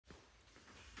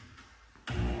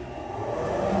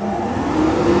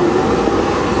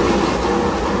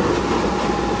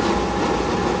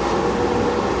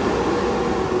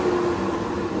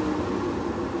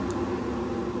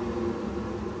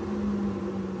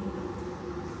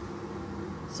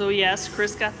So yes,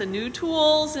 Chris got the new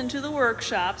tools into the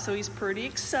workshop, so he's pretty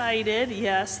excited.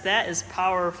 Yes, that is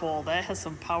powerful. That has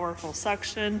some powerful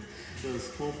suction. It does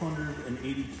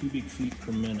 1,280 cubic feet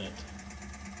per minute.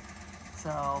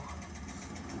 So,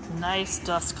 nice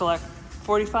dust collect.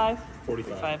 45?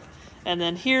 45. And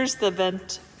then here's the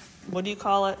vent. What do you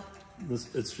call it?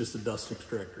 It's just a dust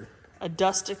extractor. A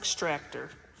dust extractor.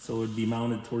 So it would be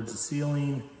mounted towards the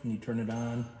ceiling, and you turn it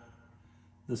on.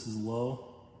 This is low,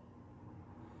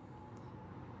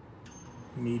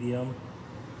 medium,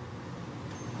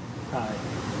 high.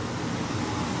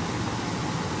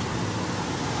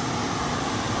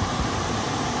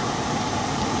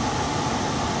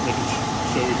 They can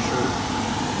show your shirt.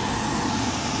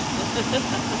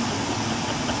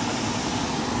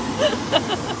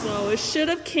 So it should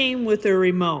have came with a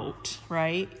remote,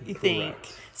 right? You think?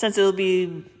 Since it'll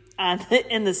be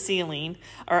in the ceiling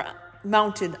or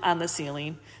mounted on the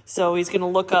ceiling. So he's going to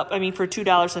look up, I mean, for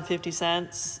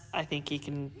 $2.50, I think he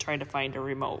can try to find a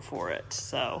remote for it.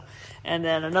 So, and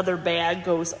then another bag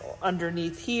goes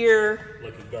underneath here.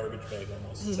 Like a garbage bag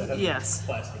almost. It's a heavy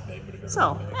plastic bag, but a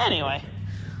garbage bag. Anyway,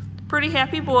 pretty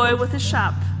happy boy with his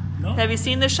shop. No. Have you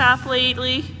seen the shop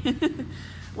lately?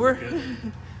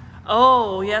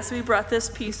 Oh, yes, we brought this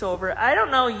piece over. I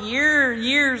don't know,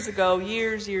 years ago,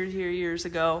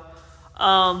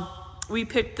 we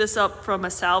picked this up from a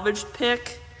salvaged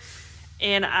pick.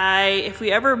 And if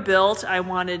we ever built, I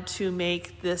wanted to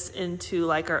make this into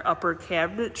like our upper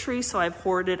cabinetry, so I've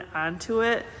hoarded onto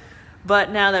it. But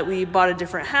now that we bought a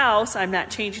different house, I'm not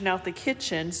changing out the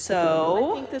kitchen,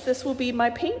 so I think that this will be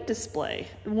my paint display.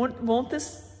 Won't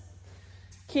this?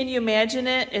 Can you imagine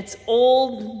it? It's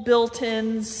old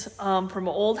built-ins from an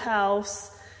old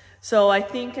house. So I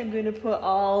think I'm going to put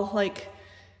all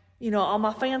all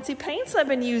my fancy paints I've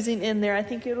been using in there. I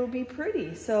think it'll be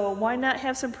pretty. So why not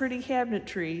have some pretty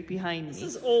cabinetry behind me? This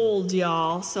is old,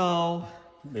 y'all, so.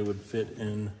 They would fit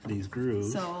in these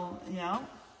grooves. So, yeah.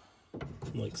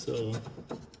 Like so.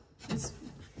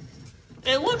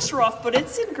 It looks rough, but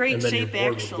it's in great shape, your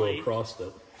board actually. Would go across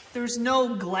it. There's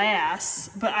no glass,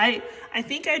 but I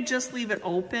think I'd just leave it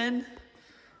open.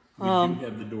 We do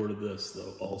have the door to this,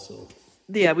 though, also.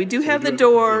 Yeah, we do have the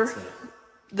door.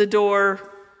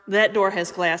 That door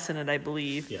has glass in it, I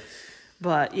believe. Yes.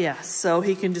 But yeah, so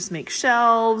he can just make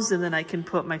shelves, and then I can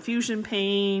put my fusion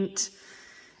paint,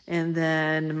 and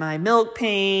then my milk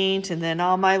paint, and then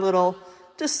all my little,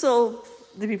 just so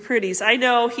to be pretty. So I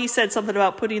know he said something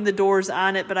about putting the doors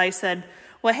on it, but I said,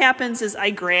 what happens is I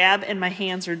grab and my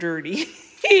hands are dirty.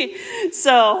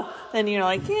 So then you're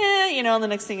like, yeah, the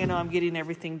next thing I know, I'm getting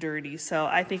everything dirty. So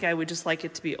I think I would just like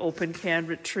it to be open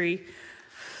cabinetry.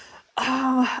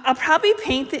 I'll probably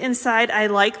paint the inside. I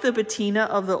like the patina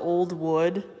of the old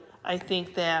wood. I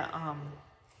think that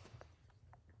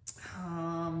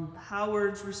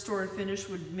Howard's Restore and Finish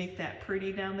would make that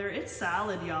pretty down there. It's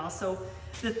solid, y'all. So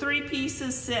the 3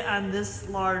 pieces sit on this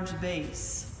large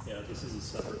base. Yeah, this is a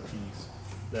separate piece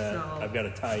that I've got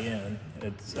to tie in.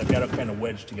 I've got it kind of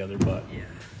wedged together, but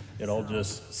it all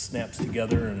just snaps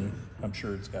together, and I'm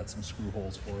sure it's got some screw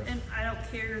holes for it. And I don't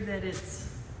care that it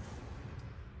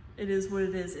is what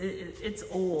it is. It's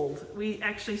old. We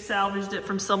actually salvaged it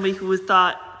from somebody who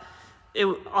thought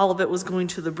all of it was going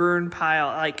to the burn pile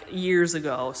like years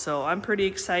ago. So I'm pretty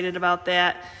excited about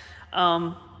that.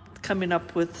 Coming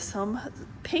up with some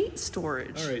paint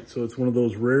storage. All right, so it's one of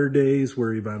those rare days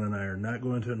where Yvonne and I are not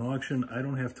going to an auction. I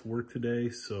don't have to work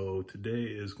today, so today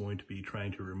is going to be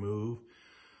trying to remove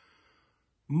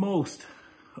most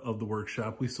of the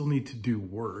workshop. We still need to do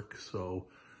work, so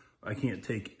I can't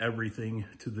take everything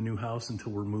to the new house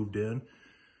until we're moved in.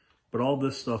 But all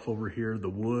this stuff over here, the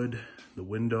wood, the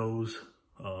windows,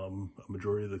 a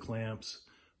majority of the clamps,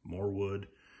 more wood,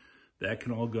 that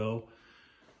can all go.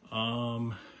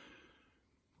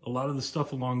 A lot of the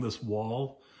stuff along this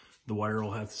wall, the wire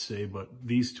will have to stay, but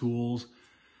these tools,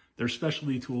 they're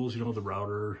specialty tools, the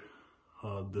router,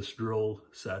 this drill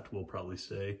set will probably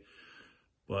stay.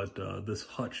 But this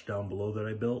hutch down below that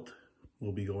I built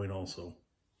will be going also.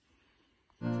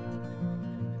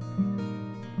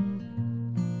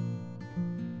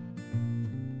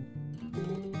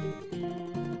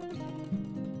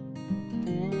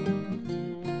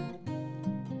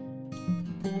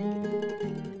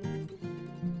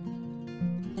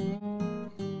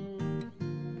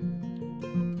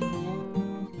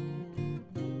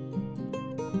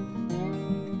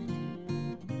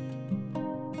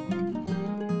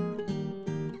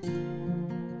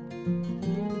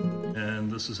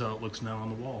 This is how it looks now on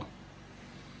the wall.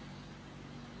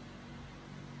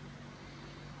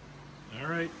 All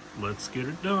right, let's get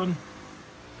it done.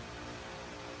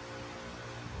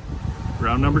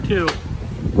 Round number 2.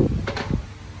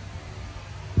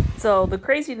 So the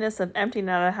craziness of emptying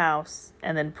out a house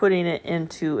and then putting it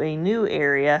into a new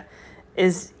area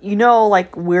is, you know,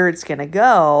 like where it's going to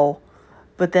go,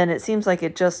 but then it seems like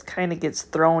it just kind of gets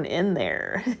thrown in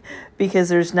there because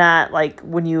there's not, like,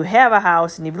 when you have a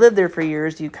house and you've lived there for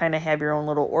years, you kind of have your own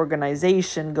little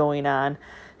organization going on.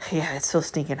 Yeah, it's so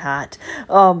stinking hot.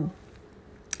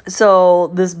 So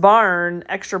this barn,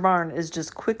 extra barn, is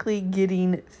just quickly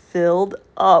getting filled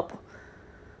up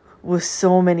with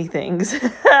so many things.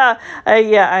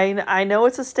 I know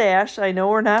it's a stash. I know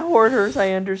we're not hoarders.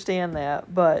 I understand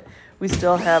that. But we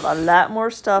still have a lot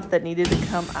more stuff that needed to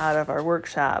come out of our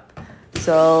workshop.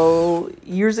 So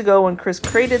years ago when Chris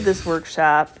created this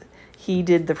workshop, he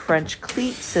did the French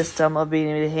cleat system of being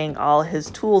able to hang all his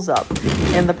tools up.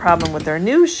 And the problem with our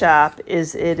new shop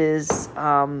is it is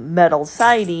metal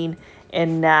siding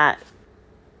and not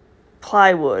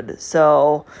plywood.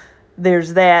 So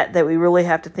there's that we really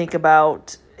have to think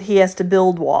about. He has to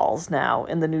build walls now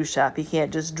in the new shop. He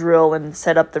can't just drill and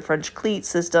set up the French cleat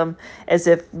system as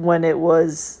if when it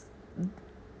was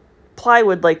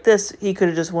plywood like this, he could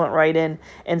have just went right in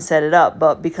and set it up.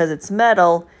 But because it's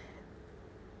metal,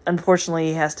 unfortunately,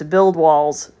 he has to build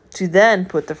walls to then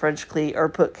put the French cleat or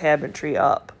put cabinetry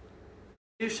up.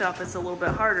 New shop is a little bit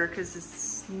harder because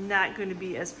it's not going to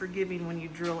be as forgiving when you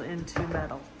drill into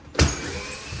metal.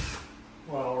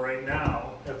 Well, right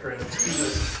now, after I do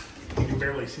this, you can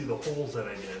barely see the holes that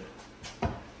I did.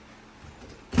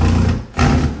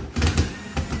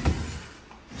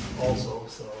 Also,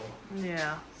 so.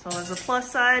 Yeah, so there's a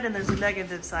plus side and there's a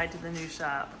negative side to the new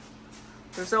shop.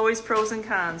 There's always pros and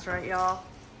cons, right, y'all?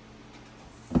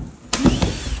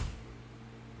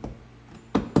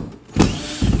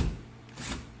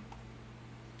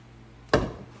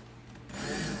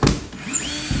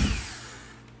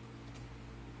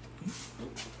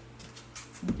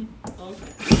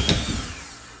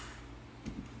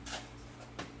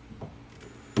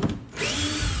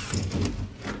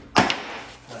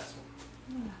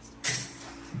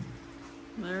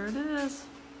 There it is.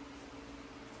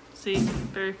 See,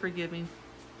 very forgiving.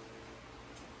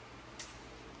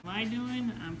 What am I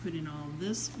doing? I'm putting all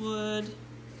this wood,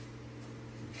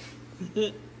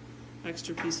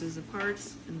 extra pieces of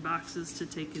parts, and boxes to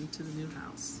take into the new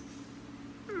house.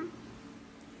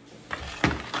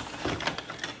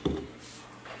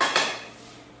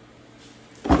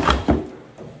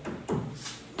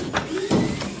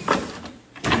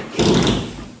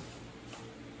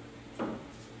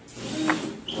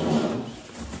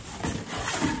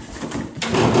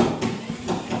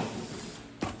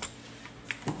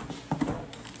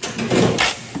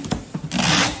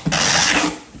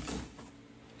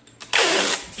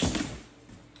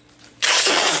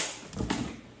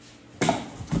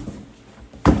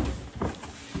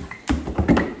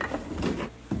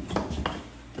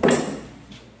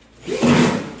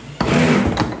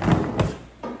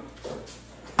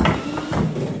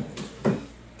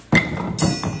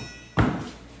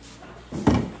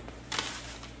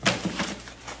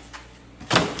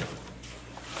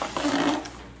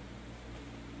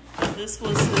 This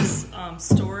was his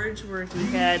storage where he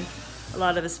had a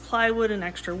lot of his plywood and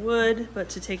extra wood, but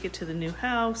to take it to the new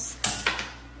house.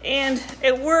 And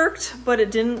it worked, but it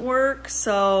didn't work,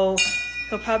 so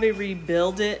he'll probably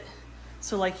rebuild it.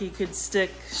 So like he could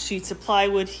stick sheets of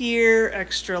plywood here,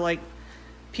 extra like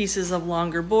pieces of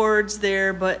longer boards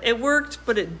there, but it worked,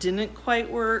 but it didn't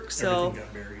quite work. So everything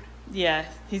got buried. Yeah,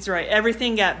 he's right.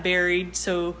 Everything got buried,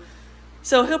 so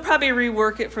he'll probably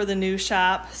rework it for the new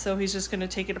shop. So he's just going to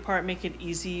take it apart, make it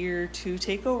easier to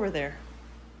take over there.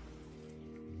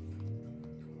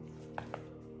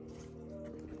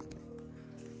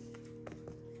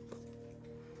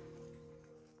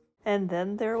 And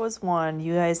then there was one.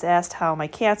 You guys asked how my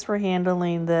cats were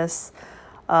handling this.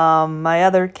 My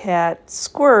other cat,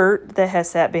 Squirt, that has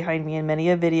sat behind me in many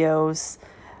of videos,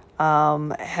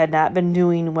 had not been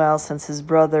doing well since his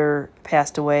brother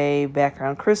passed away back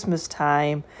around Christmas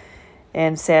time,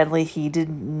 and sadly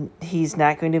he's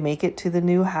not going to make it to the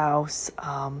new house.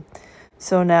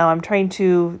 So now I'm trying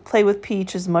to play with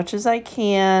Peach as much as I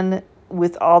can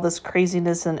with all this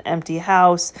craziness and empty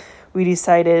house. We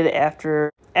decided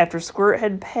after Squirt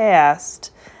had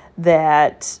passed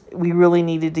that we really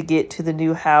needed to get to the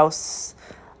new house,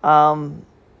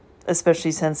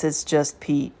 especially since it's just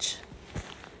Peach.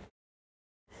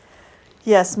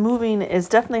 Yes, moving is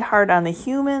definitely hard on the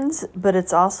humans, but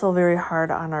it's also very hard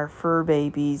on our fur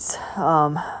babies.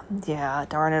 Yeah,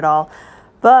 darn it all.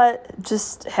 But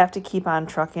just have to keep on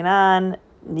trucking on.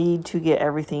 Need to get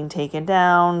everything taken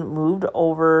down, moved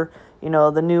over, You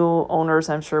know, the new owners,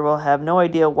 I'm sure, will have no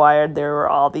idea why there were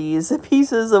all these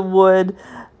pieces of wood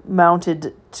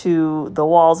mounted to the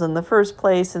walls in the first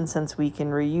place, and since we can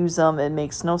reuse them, it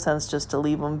makes no sense just to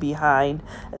leave them behind.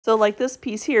 So like this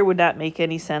piece here would not make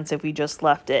any sense if we just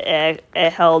left it.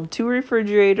 It held 2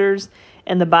 refrigerators,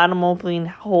 and the bottom opening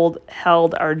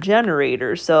held our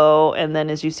generator. So, and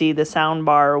then as you see, the sound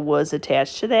bar was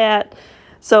attached to that.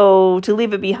 So to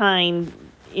leave it behind,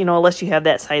 you know, unless you have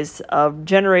that size of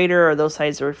generator or those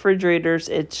size of refrigerators,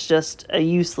 it's just a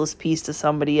useless piece to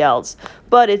somebody else.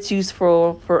 But it's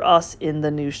useful for us in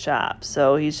the new shop.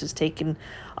 So he's just taking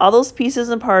all those pieces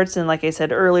and parts, and like I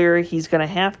said earlier, he's going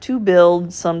to have to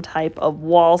build some type of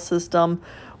wall system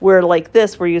where, like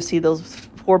this, where you see those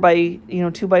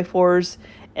 2x4s,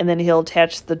 and then he'll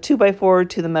attach the 2x4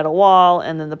 to the metal wall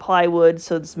and then the plywood,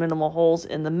 so there's minimal holes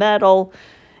in the metal.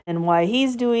 And while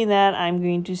he's doing that, I'm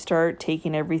going to start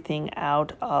taking everything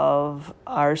out of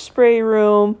our spray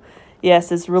room.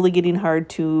 Yes, it's really getting hard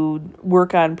to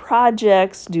work on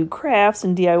projects, do crafts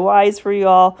and DIYs for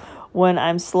y'all when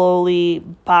I'm slowly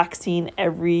boxing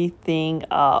everything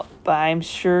up. But I'm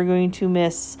sure going to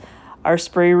miss our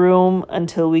spray room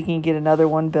until we can get another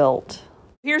one built.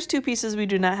 Here's 2 pieces we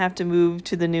do not have to move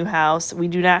to the new house. We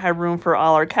do not have room for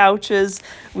all our couches.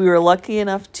 We were lucky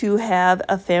enough to have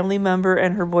a family member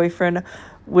and her boyfriend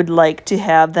would like to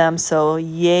have them, so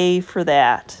yay for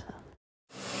that.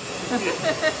 You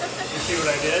see what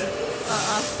I did?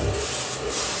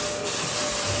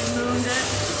 You moved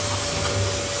it.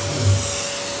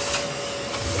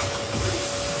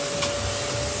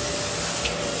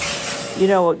 You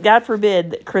know, God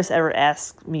forbid that Chris ever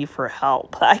asked me for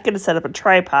help. I could have set up a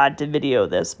tripod to video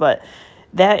this, but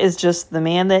that is just the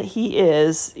man that he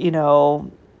is. You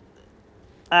know,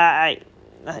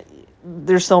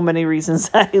 there's so many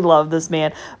reasons I love this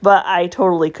man, but I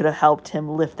totally could have helped him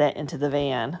lift that into the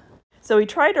van. So we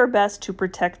tried our best to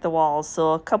protect the walls.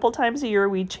 So a couple times a year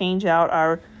we change out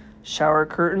our shower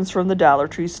curtains from the Dollar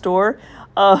Tree store.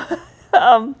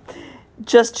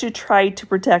 Just to try to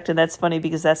protect, and that's funny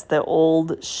because that's the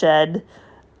old shed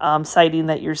siding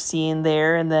that you're seeing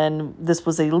there, and then this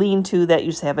was a lean-to that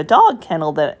used to have a dog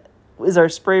kennel that is our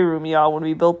spray room, y'all, when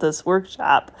we built this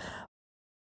workshop.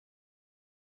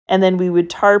 And then we would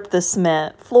tarp the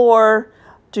cement floor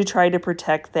to try to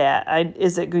protect that.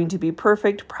 Is it going to be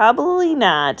perfect? Probably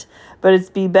not, but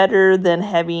it'd be better than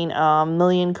having a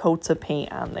million coats of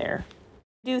paint on there.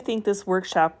 I do think this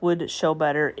workshop would show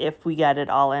better if we got it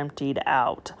all emptied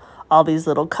out. All these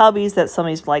little cubbies that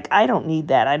somebody's like, I don't need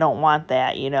that, I don't want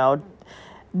that, you know.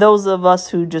 Those of us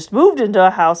who just moved into a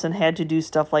house and had to do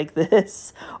stuff like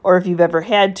this, or if you've ever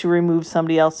had to remove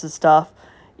somebody else's stuff,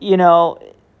 you know,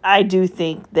 I do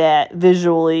think that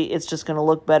visually it's just going to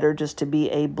look better just to be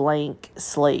a blank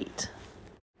slate.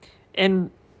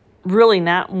 And really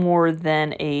not more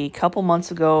than a couple months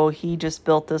ago, he just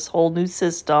built this whole new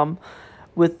system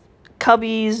with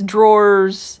cubbies,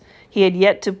 drawers. He had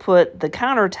yet to put the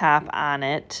countertop on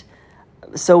it.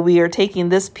 So we are taking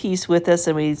this piece with us,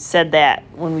 and we said that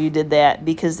when we did that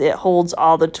because it holds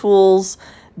all the tools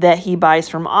that he buys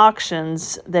from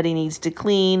auctions that he needs to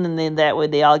clean, and then that way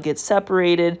they all get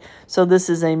separated. So this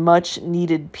is a much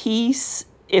needed piece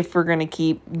if we're going to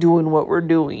keep doing what we're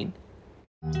doing.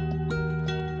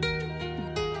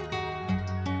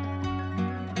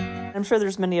 I'm sure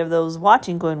there's many of those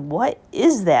watching going, what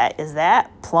is that? Is that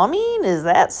plumbing? Is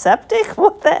that septic?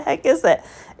 What the heck is that?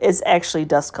 It's actually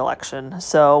dust collection.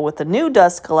 So with the new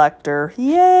dust collector,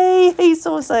 yay, he's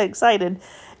so excited.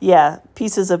 Yeah,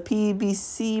 pieces of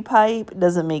PVC pipe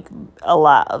doesn't make a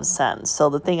lot of sense. So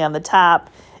the thing on the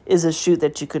top is a chute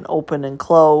that you can open and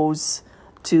close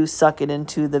to suck it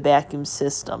into the vacuum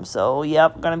system. So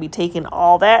yep, going to be taking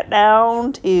all that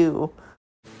down too.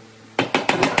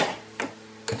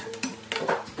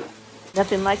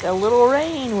 Nothing like a little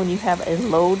rain when you have a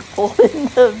load full in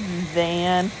the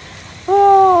van.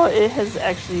 Oh, it has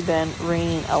actually been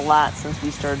raining a lot since we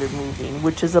started moving,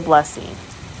 which is a blessing.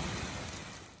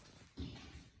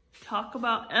 Talk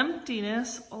about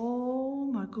emptiness. Oh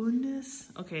my goodness.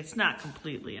 Okay, it's not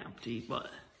completely empty, but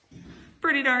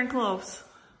pretty darn close.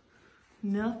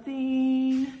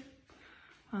 Nothing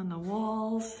on the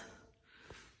walls.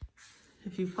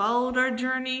 If you followed our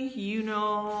journey, you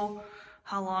know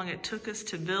how long it took us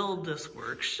to build this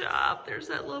workshop. There's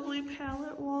that lovely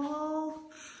pallet wall.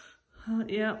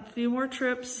 Yeah, a few more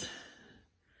trips.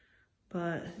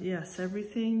 But yes,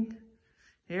 everything.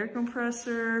 Air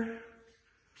compressor,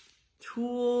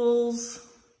 tools,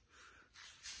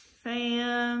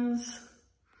 fans,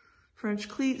 French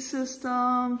cleat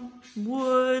system,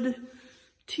 wood,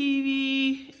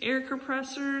 TV, air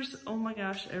compressors. Oh my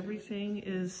gosh, everything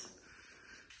is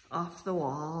off the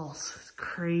walls. It's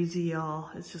crazy, y'all.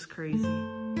 It's just crazy.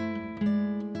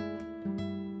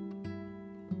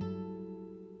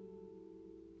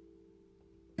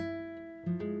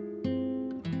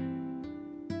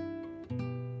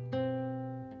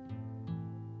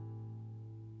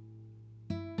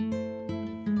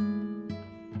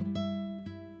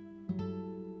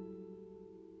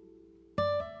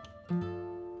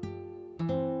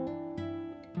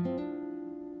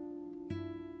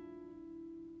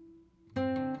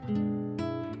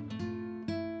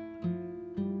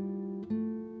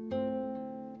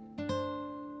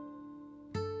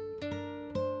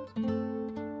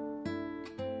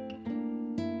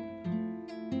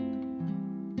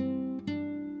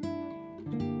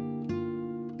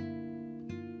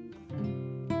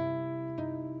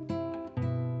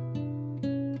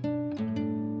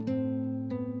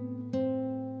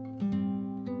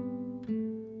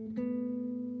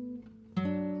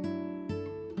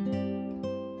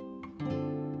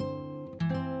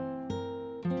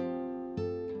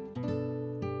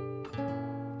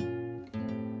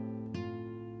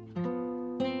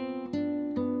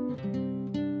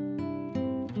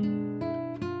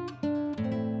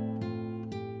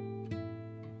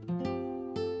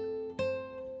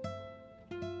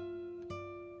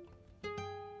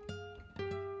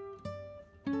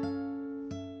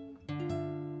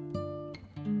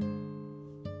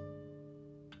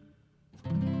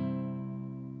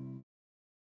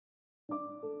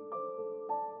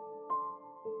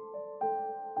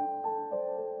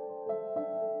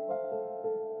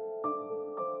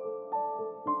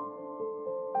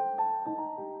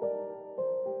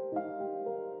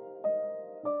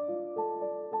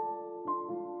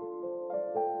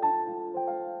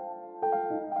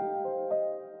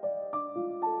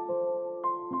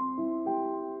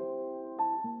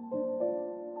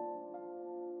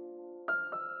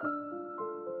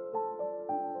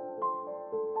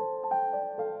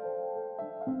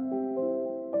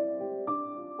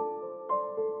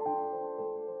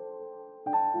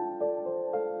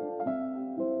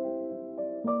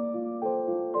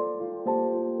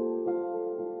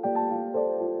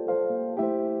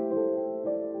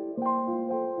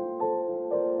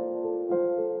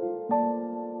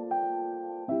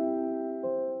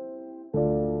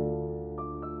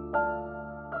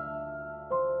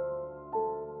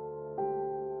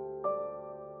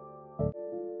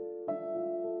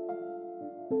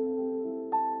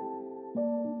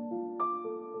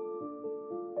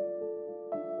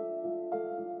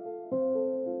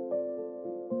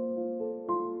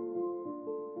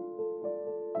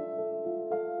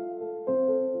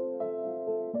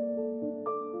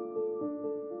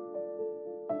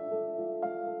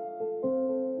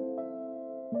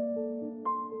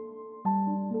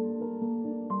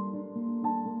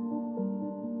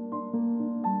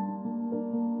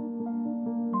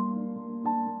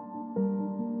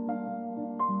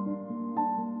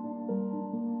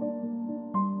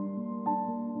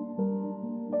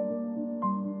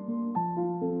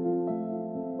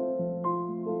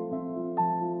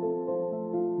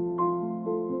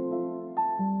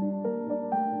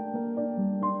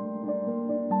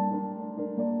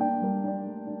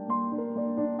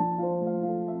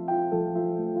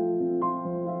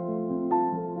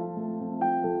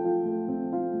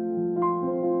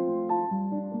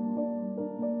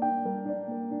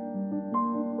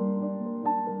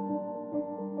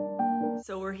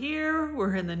 So we're here,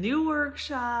 we're in the new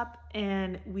workshop,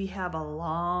 and we have a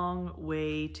long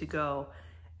way to go.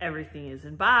 Everything is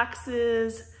in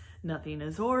boxes, nothing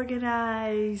is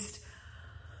organized.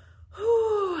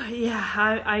 Whew,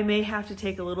 yeah, I may have to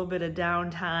take a little bit of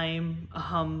downtime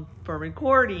for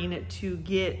recording to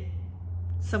get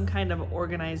some kind of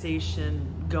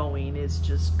organization going. It's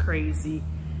just crazy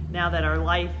now that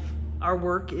our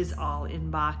work is all in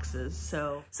boxes.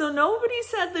 So nobody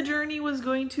said the journey was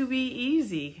going to be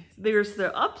easy. There's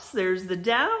the ups, there's the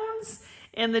downs,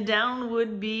 and the down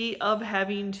would be of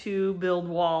having to build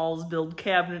walls, build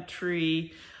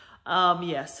cabinetry.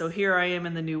 Yes, so here I am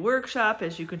in the new workshop.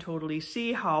 As you can totally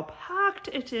see how packed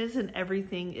it is and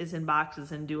everything is in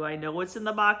boxes. And do I know what's in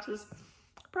the boxes?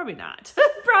 Probably not.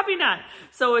 Probably not.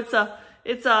 So it's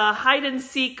a hide and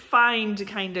seek find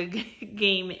kind of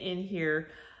game in here.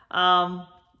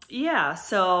 Yeah,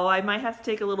 so I might have to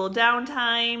take a little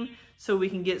downtime so we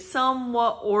can get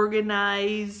somewhat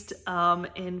organized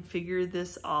and figure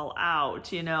this all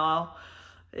out, you know.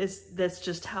 That's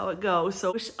just how it goes.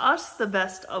 So wish us the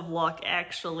best of luck,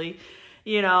 actually.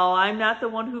 You know, I'm not the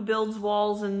one who builds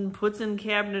walls and puts in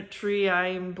cabinetry.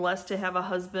 I'm blessed to have a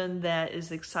husband that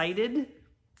is excited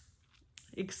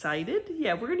excited.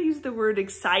 Yeah, we're gonna use the word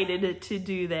excited to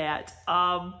do that.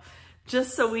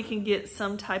 Just so we can get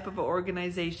some type of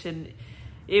organization.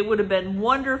 It would have been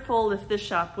wonderful if this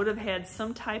shop would have had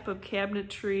some type of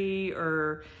cabinetry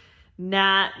or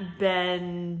not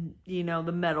been, you know,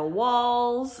 the metal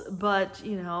walls, but,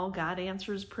 you know, God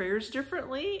answers prayers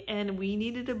differently, and we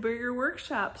needed a bigger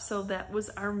workshop. So that was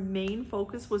our main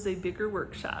focus, was a bigger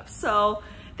workshop. So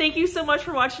thank you so much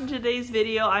for watching today's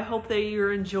video. I hope that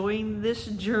you're enjoying this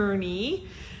journey.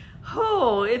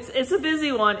 Oh, it's a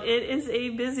busy one. It is a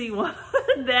busy one,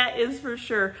 that is for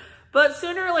sure. But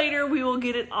sooner or later, we will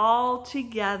get it all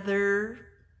together.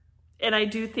 And I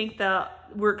do think the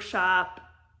workshop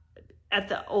at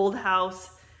the old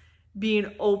house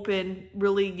being open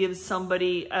really gives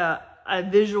somebody a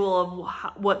visual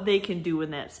of what they can do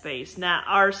in that space. Not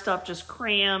our stuff just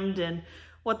crammed and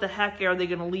what the heck are they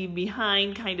gonna leave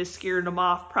behind, kind of scaring them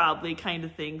off probably, kind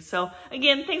of thing. So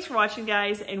again, thanks for watching,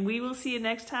 guys, and we will see you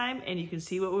next time, and you can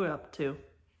see what we're up to.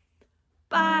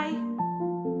 Bye.